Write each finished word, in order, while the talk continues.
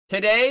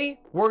Today,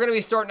 we're going to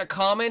be starting a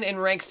common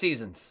and ranked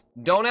seasons.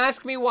 Don't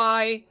ask me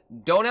why.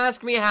 Don't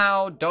ask me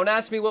how. Don't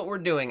ask me what we're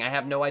doing. I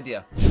have no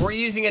idea. We're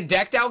using a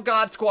decked out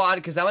God squad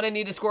because I'm going to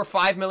need to score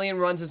 5 million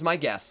runs is my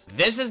guess.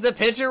 This is the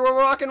pitcher we're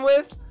rocking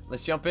with.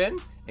 Let's jump in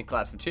and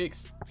clap some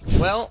cheeks.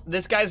 Well,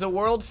 this guy's a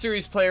World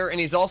Series player and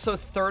he's also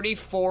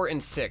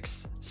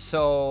 34-6.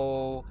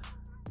 So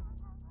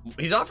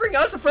he's offering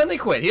us a friendly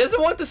quit. He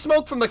doesn't want the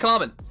smoke from the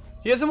common.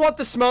 He doesn't want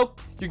the smoke.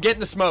 You're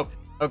getting the smoke.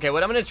 Okay,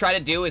 what I'm going to try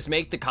to do is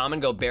make the common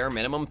go bare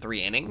minimum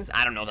 3 innings.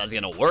 I don't know if that's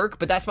going to work,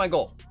 but that's my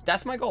goal.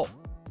 That's my goal.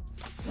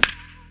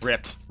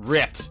 Ripped.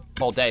 Ripped.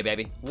 All day,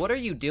 baby. What are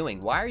you doing?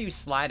 Why are you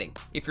sliding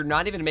if you're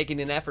not even making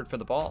an effort for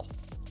the ball?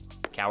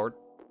 Coward.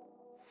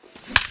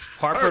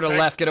 Harper to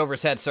left. Get over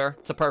his head, sir.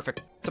 It's a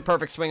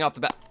perfect swing off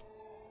the bat.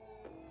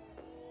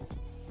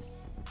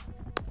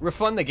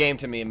 Refund the game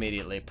to me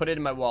immediately. Put it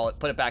in my wallet.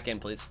 Put it back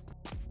in, please.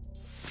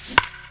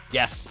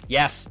 Yes.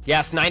 Yes.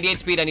 Yes. 98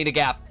 speed. I need a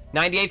gap.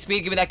 98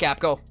 speed, give me that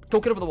gap, go.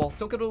 Don't get over the wall,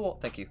 don't get over the wall.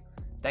 Thank you.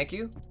 Thank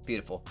you.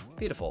 Beautiful.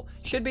 Beautiful.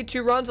 Should be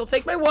 2 runs. I'll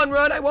take my 1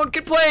 run. I won't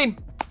complain.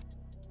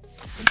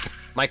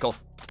 Michael.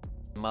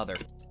 Mother.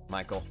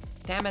 Michael.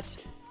 Damn it.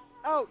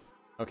 Out.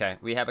 Okay,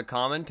 we have a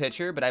common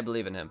pitcher, but I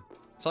believe in him.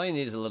 That's all you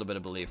need is a little bit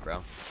of belief,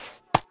 bro.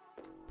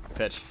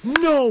 Pitch.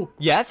 No!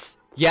 Yes!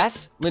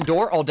 Yes!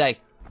 Lindor, all day.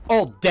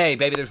 All day,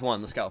 baby. There's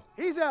 1. Let's go.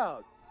 He's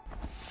out.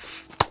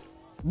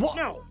 What?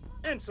 No.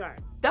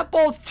 Inside. That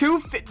ball's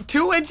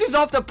 2 inches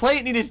off the plate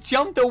and he just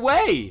jumped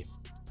away.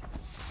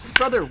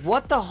 Brother,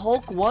 what the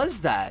Hulk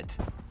was that?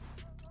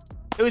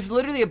 It was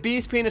literally a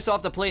bee's penis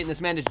off the plate and this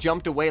man just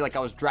jumped away like I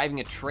was driving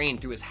a train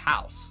through his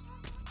house.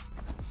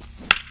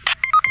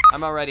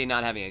 I'm already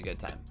not having a good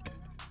time.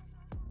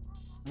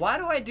 Why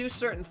do I do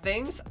certain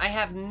things? I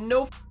have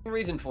no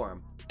reason for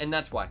them. And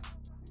that's why.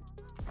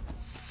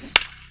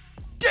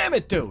 Damn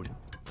it, dude.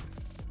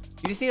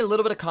 You just need a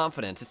little bit of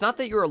confidence. It's not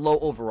that you're a low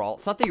overall.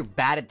 It's not that you're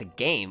bad at the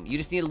game. You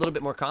just need a little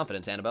bit more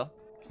confidence, Annabelle.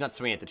 He's not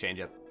swinging at the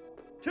changeup.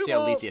 See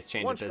how elite this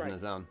changeup is in the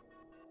zone.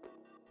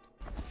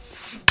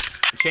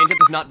 The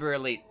changeup is not very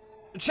elite.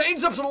 The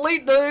changeup's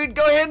elite, dude.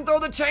 Go ahead and throw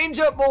the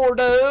changeup more,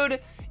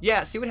 dude.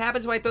 Yeah, see what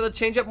happens when I throw the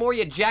changeup more,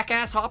 you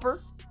jackass hopper?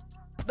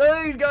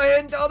 Dude, go ahead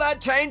and throw that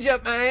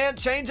changeup, man.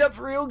 Changeup's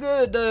real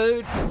good,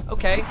 dude.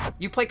 Okay,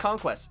 you play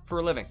Conquest for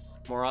a living,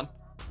 moron.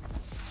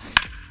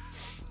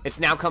 It's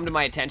now come to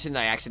my attention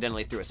that I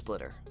accidentally threw a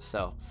splitter.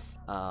 So,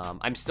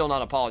 I'm still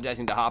not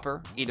apologizing to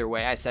Hopper. Either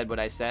way, I said what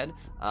I said.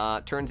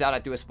 Turns out I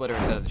threw a splitter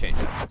instead of the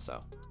changeup,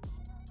 so.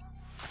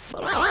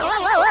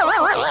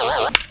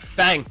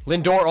 Bang!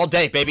 Lindor all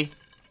day, baby.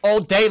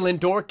 All day,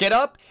 Lindor. Get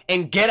up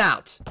and get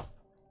out.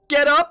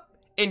 Get up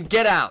and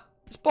get out.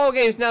 This ball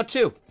game's now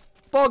 2.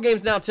 Ball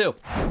game's now 2.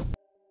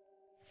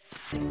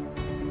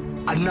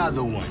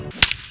 Another one.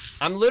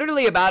 I'm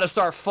literally about to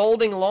start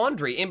folding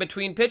laundry in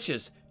between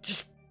pitches.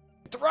 Just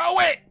throw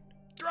it!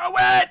 Throw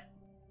it!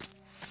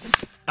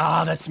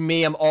 Ah, that's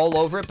me. I'm all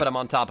over it, but I'm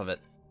on top of it.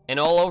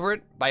 And all over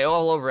it, by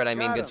all over it, I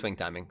mean good swing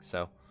timing. So,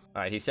 all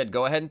right, he said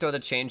go ahead and throw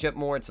the changeup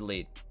more. It's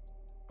elite.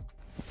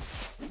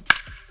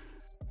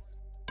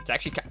 It's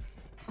actually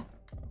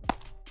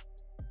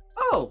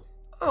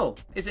Oh,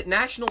 is it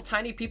national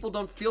tiny people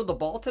don't field the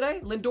ball today?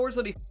 Lindor's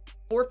literally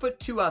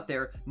 4'2" out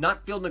there,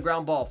 not fielding a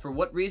ground ball. For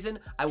what reason?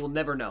 I will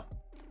never know.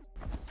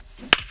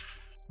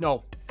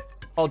 No.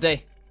 All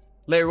day.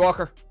 Larry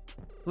Walker.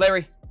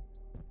 Larry.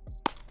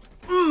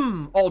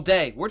 All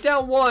day. We're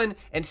down 1,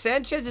 and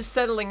Sanchez is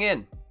settling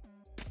in.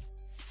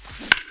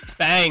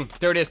 Bang.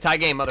 There it is. Tie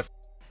game, mother.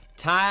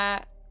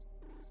 Tie.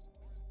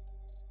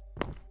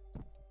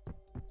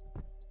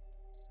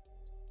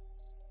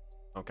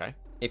 Okay.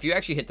 If you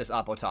actually hit this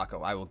Oppo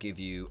Taco, I will give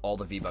you all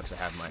the V-Bucks I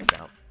have in my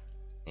account.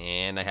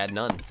 And I had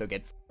none, so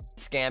get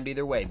scammed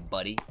either way,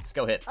 buddy. Let's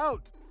go hit.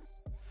 Out.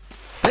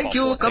 Thank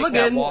you. Come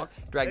again. Walk,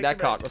 drag that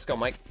cock. Let's go,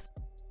 Mike.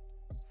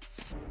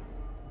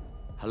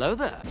 Hello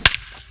there.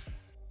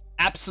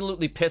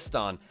 Absolutely pissed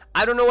on.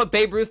 I don't know what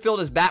Babe Ruth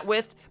filled his bat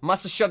with.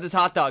 Must have shoved his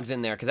hot dogs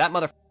in there, because that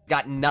motherfucker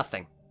got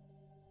nothing.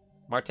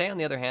 Marte, on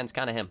the other hand, is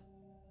kind of him.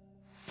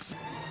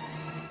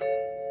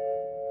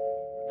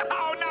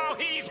 Oh no,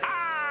 he's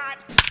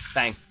hot!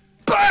 Bang.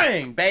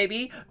 Bang,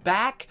 baby.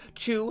 Back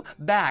to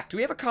back. Do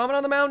we have a comment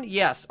on the mound?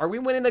 Yes. Are we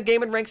winning the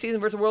game in ranked season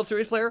versus World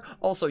Series player?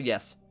 Also,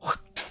 yes.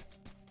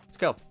 Let's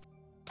go.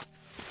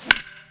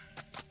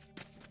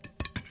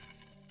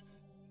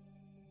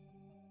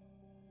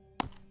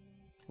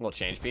 Little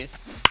change piece.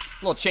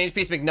 Little change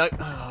piece, McNugget.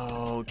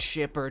 Oh,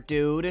 chipper,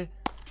 dude.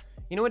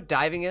 You know what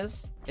diving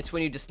is? It's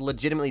when you just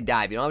legitimately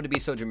dive. You don't have to be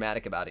so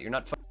dramatic about it. You're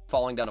not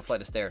falling down a flight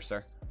of stairs,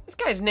 sir. This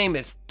guy's name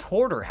is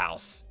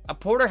Porterhouse. A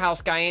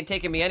Porterhouse guy ain't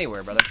taking me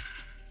anywhere, brother.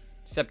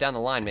 Except down the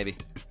line, maybe.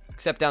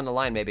 Except down the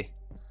line, maybe.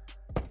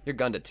 You're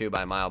gunned at 2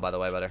 by a mile, by the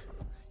way, brother.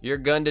 You're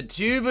gunned at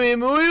 2 by a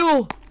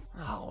mile.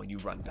 Oh, you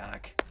run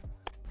back.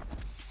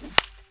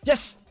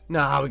 Yes!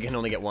 Nah, we can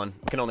only get 1.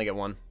 We can only get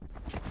 1.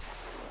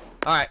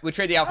 All right, we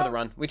trade the out for the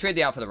run. We trade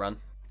the out for the run.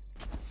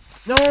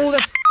 No,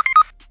 that's...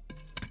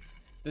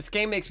 This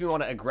game makes me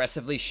want to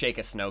aggressively shake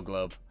a snow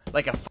globe.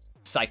 Like a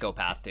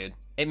psychopath, dude.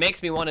 It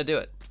makes me want to do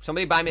it.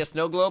 Somebody buy me a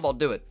snow globe, I'll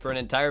do it for an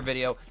entire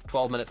video,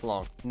 12 minutes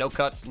long. No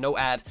cuts, no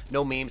ads,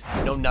 no memes,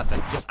 no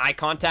nothing. Just eye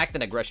contact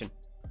and aggression.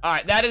 All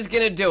right, that is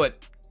gonna do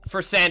it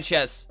for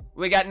Sanchez.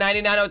 We got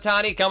 99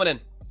 Otani coming in.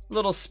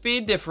 Little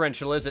speed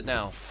differential, is it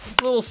now?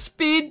 Little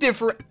speed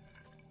different.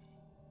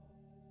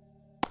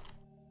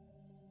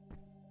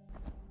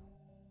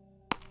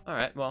 All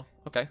right, well,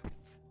 okay.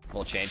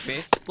 Little change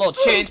piece. Little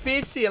change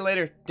piece. See you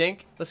later,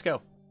 Dink. Let's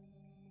go.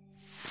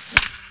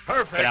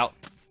 Perfect. Get out.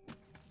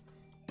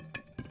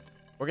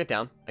 Or get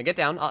down. I get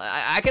down.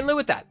 I can live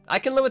with that. I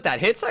can live with that.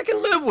 Hits I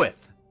can live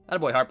with.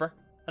 Attaboy, Harper.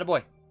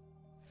 Attaboy.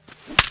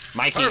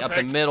 Mikey, up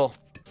the middle.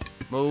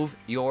 Move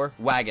your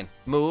wagon.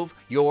 Move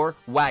your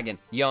wagon.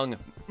 Young.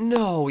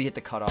 No, he hit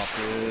the cutoff,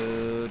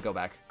 dude. Go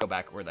back. Go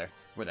back. We're there.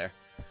 We're there.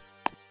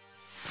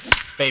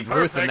 Babe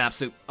Ruth in nap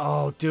suit.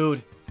 Oh,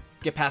 dude.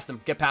 Get past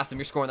him. Get past him.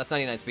 You're scoring. That's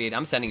 99 speed.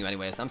 I'm sending you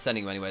anyways. I'm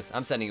sending you anyways.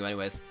 I'm sending you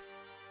anyways.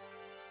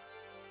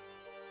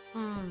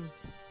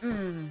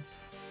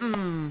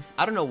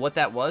 I don't know what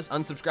that was.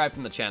 Unsubscribe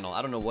from the channel.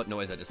 I don't know what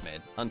noise I just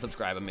made.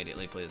 Unsubscribe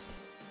immediately, please.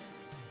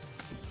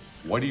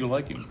 Why do you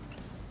like him?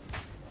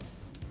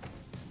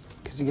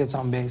 Because he gets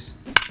on base.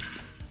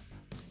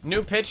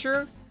 New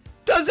pitcher?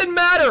 Doesn't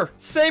matter!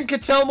 Same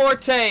Ketel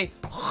Marte.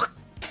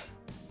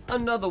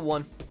 Another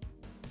one.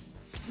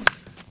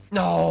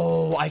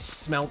 No, I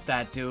smelt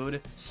that,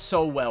 dude.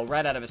 So well.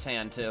 Right out of his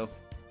hand, too.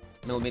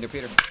 Millimeter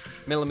Peter.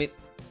 Millimeter.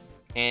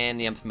 And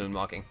the M's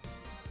moonwalking.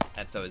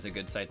 That's always a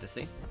good sight to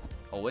see.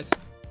 Always.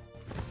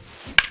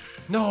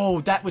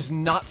 No, that was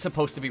not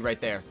supposed to be right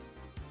there.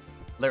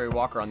 Larry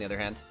Walker, on the other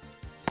hand.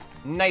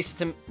 Nice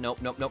to... Nope,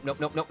 nope, nope, nope,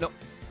 nope, nope, nope.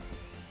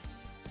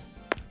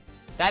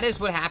 That is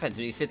what happens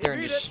when you sit there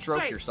and just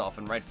stroke yourself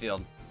in right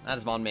field. That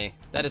is on me.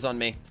 That is on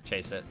me.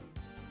 Chase it.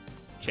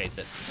 Chase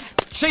it.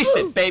 Chase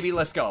it, baby.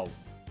 Let's go.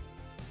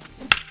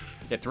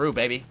 Get through,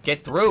 baby.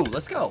 Get through.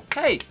 Let's go.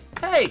 Hey,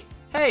 hey,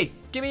 hey.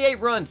 Give me 8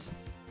 runs.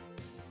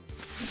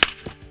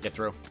 Get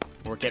through.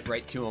 Or get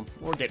right to him.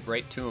 Or get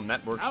right to him.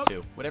 That works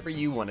too. Whatever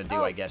you want to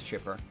do, I guess,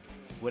 Chipper.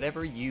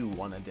 Whatever you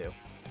want to do.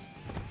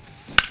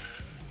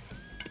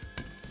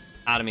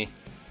 Out of me.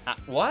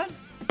 What?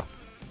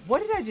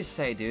 What did I just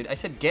say, dude? I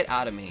said get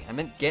out of me. I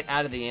meant get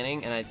out of the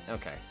inning, and I...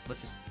 Okay,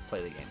 let's just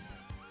play the game.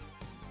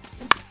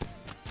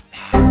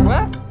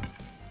 What?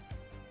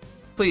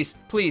 Please,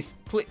 please,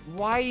 please.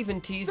 Why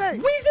even tease? Hey.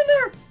 He's in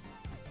there!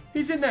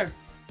 He's in there!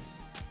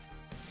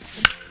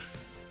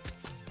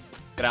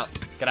 Get out.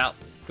 Get out.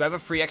 Do I have a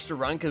free extra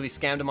run because we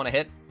scammed him on a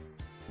hit?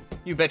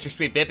 You bet your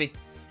sweet bippy.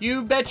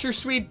 You bet your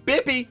sweet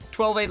bippy.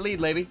 12-8 lead,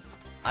 Levy.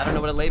 I don't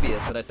know what a Levy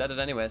is, but I said it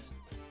anyways.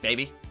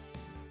 Baby.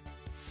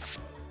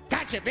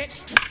 Gotcha,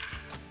 bitch.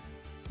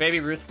 Baby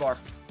Ruth bar.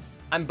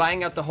 I'm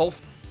buying out the whole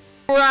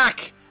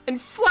rack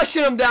and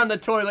flushing them down the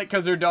toilet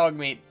because they're dog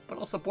meat. But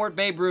I'll support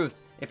Babe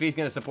Ruth if he's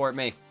going to support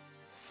me.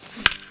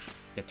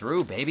 Get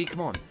through, baby.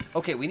 Come on.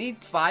 Okay, we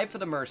need 5 for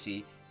the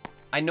mercy.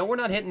 I know we're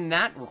not hitting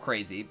that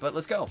crazy, but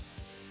let's go.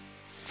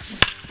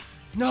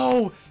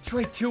 No! It's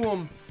right to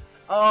him.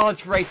 Oh,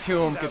 it's right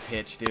to him. Good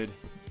pitch, dude.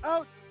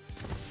 Oh.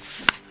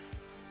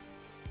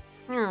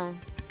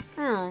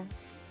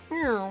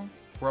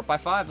 We're up by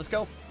 5. Let's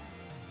go.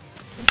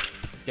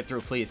 Get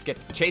through, please.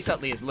 Chase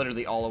Utley is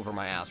literally all over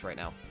my ass right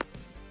now.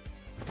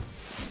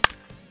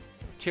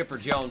 Chipper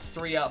Jones,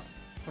 3 up,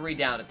 3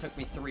 down. It took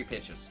me 3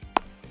 pitches.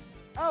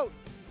 Oh.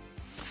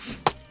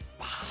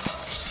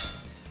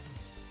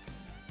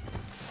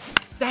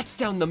 That's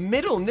down the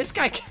middle, and this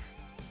guy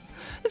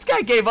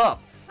gave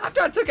up.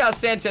 After I took out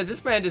Sanchez,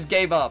 this man just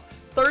gave up.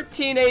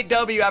 13-8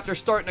 W after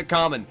starting a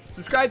common.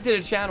 Subscribe to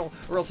the channel,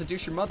 or else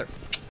seduce your mother.